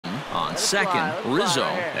On second, Rizzo.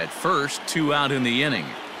 At first, 2 out in the inning.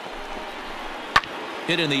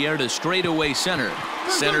 Hit in the air to straightaway center.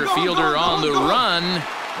 Center fielder on the run,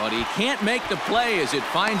 but he can't make the play as it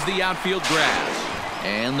finds the outfield grass.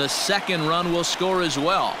 And the second run will score as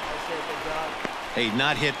well. Hey,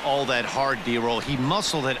 not hit all that hard, D-roll. He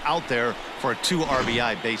muscled it out there for a 2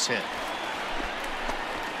 RBI base hit.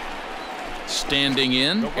 Standing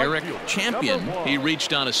in, Eric Champion. He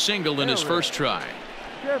reached on a single in his first try.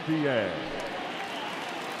 Champion.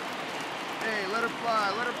 Hey, let her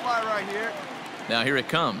fly right here. Now here it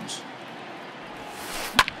comes.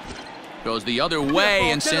 Goes the other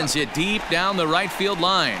way and sends it deep down the right field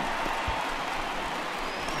line.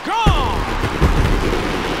 Gone!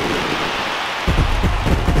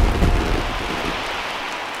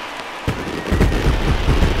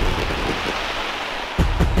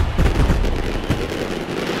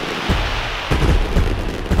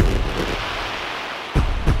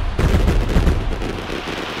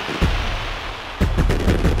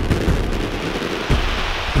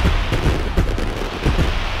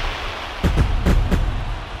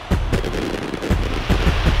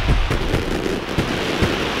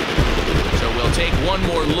 One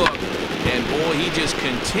more look, and boy, he just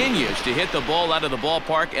continues to hit the ball out of the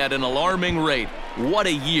ballpark at an alarming rate. What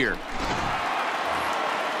a year.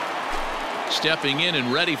 Stepping in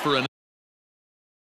and ready for an